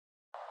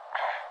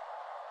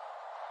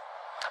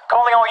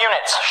Calling all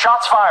units.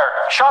 Shots fired.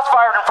 Shots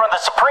fired in front of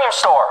the Supreme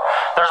store.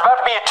 There's about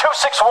to be a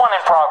 261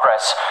 in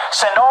progress.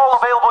 Send all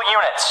available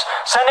units.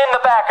 Send in the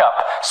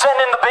backup. Send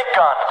in the big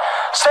gun.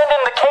 Send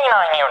in the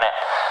canine unit.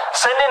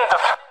 Send in the...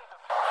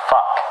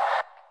 Fuck.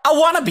 I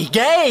wanna be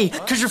gay,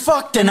 cause you're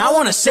fucked and I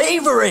wanna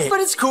savor it. But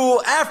it's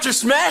cool, after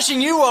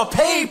smashing you, I'll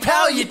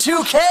PayPal you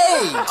 2K.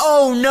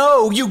 Oh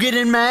no, you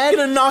getting mad?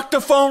 Gonna knock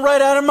the phone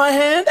right out of my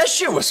hand? That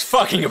shit was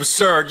fucking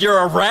absurd. You're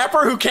a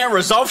rapper who can't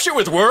resolve shit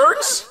with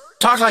words?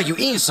 Talk like you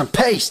eating some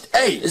paste.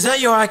 Hey, is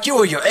that your IQ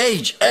or your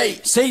age?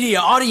 Hey, say to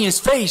your audience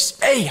face.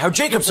 Hey, how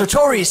Jacob's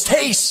notorious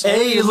tastes.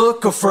 Hey,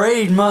 look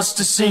afraid, must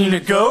have seen a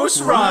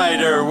ghost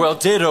rider. Well,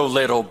 ditto,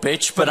 little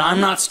bitch, but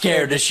I'm not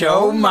scared to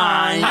show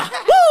mine.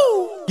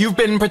 Woo! You've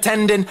been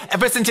pretending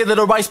ever since your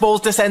little rice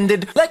bowls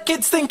descended. Let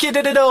kids think you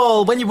did it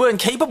all when you weren't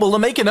capable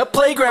of making up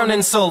playground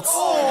insults.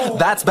 Oh.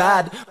 That's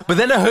bad, but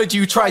then I heard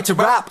you tried to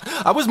rap.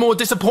 I was more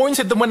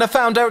disappointed than when I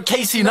found out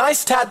Casey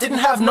Neistat didn't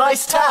have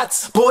nice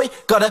tats. Boy,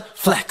 gotta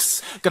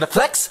flex. Gotta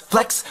flex,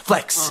 flex,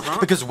 flex.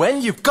 Because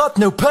when you've got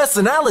no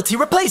personality,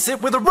 replace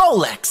it with a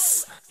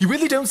Rolex. You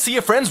really don't see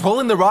your friends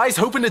rolling their eyes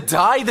hoping to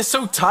die? They're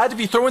so tired of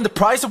you throwing the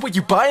price of what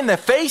you buy in their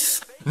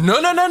face?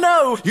 No, no, no,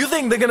 no! You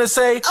think they're gonna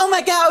say, "Oh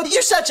my god,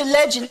 you're such a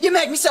legend. You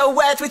make me so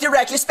wet with your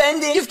reckless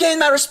spending. You've gained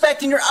my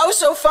respect and you're oh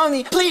so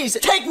funny. Please,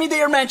 take me to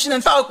your mansion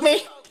and fuck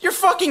me." You're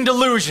fucking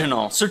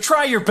delusional, so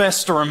try your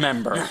best to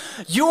remember.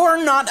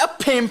 You're not a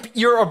pimp,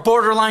 you're a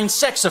borderline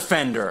sex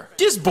offender.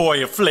 This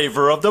boy a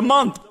flavor of the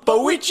month,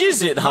 but which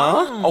is it,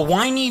 huh? A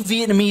whiny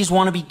Vietnamese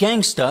wannabe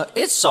gangsta,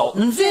 it's salt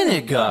and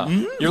vinegar.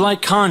 You're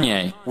like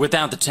Kanye,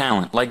 without the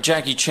talent, like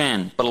Jackie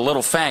Chan, but a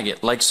little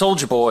faggot, like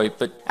Soulja Boy,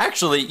 but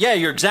actually, yeah,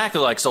 you're exactly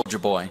like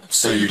Soulja Boy.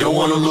 Say you don't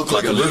wanna look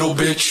like a little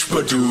bitch,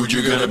 but dude,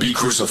 you're gonna be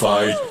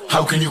crucified.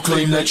 How can you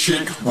claim that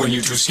shit when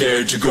you're too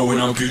scared to go in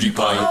on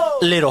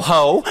PewDiePie? Little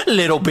hoe,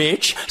 little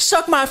bitch,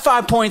 suck my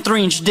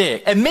 5.3-inch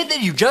dick. Admit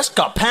that you just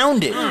got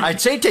pounded.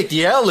 I'd say take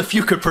the L if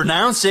you could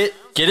pronounce it.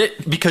 Get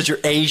it? Because you're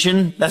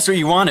Asian? That's what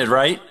you wanted,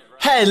 right?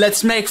 Hey,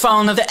 let's make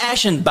fun of the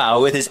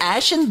Ashenbauer with his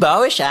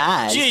Ashenbauerish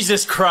eyes.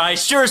 Jesus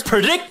Christ, you're as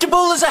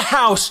predictable as a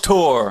house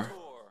tour.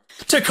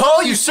 To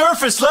call you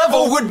surface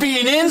level would be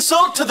an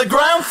insult to the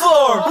ground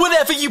floor.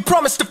 Whatever you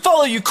promised to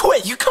follow, you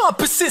quit. You can't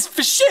persist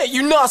for shit,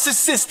 you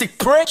narcissistic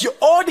prick. Your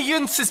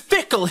audience is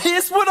fickle.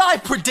 Here's what I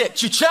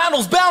predict. Your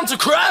channel's bound to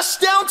crash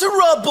down to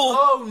rubble.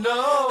 Oh no.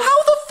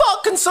 How the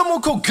fuck can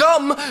someone called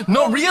Gum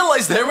not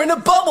realize they're in a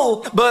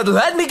bubble? But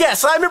let me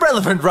guess, I'm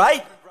irrelevant,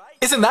 right?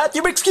 Isn't that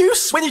your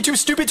excuse? When you're too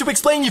stupid to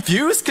explain your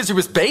views? Cause you're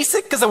as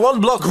basic as a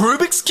one-block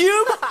Rubik's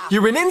Cube?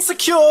 You're an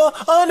insecure,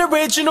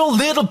 unoriginal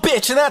little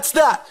bitch, and that's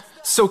that.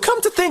 So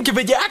come to think of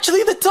it, you're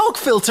actually the dog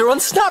filter on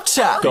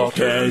Snapchat. Got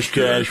cash,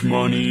 cash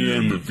money,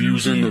 and the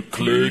views and the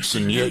clicks,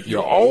 and yet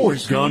you're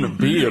always gonna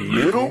be a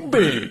little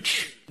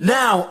bitch.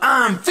 Now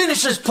I'm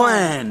finished as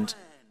planned.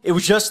 It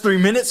was just 3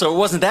 minutes, so it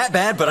wasn't that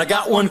bad, but I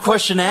got one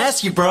question to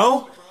ask you,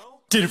 bro.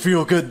 Did it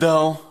feel good,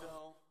 though?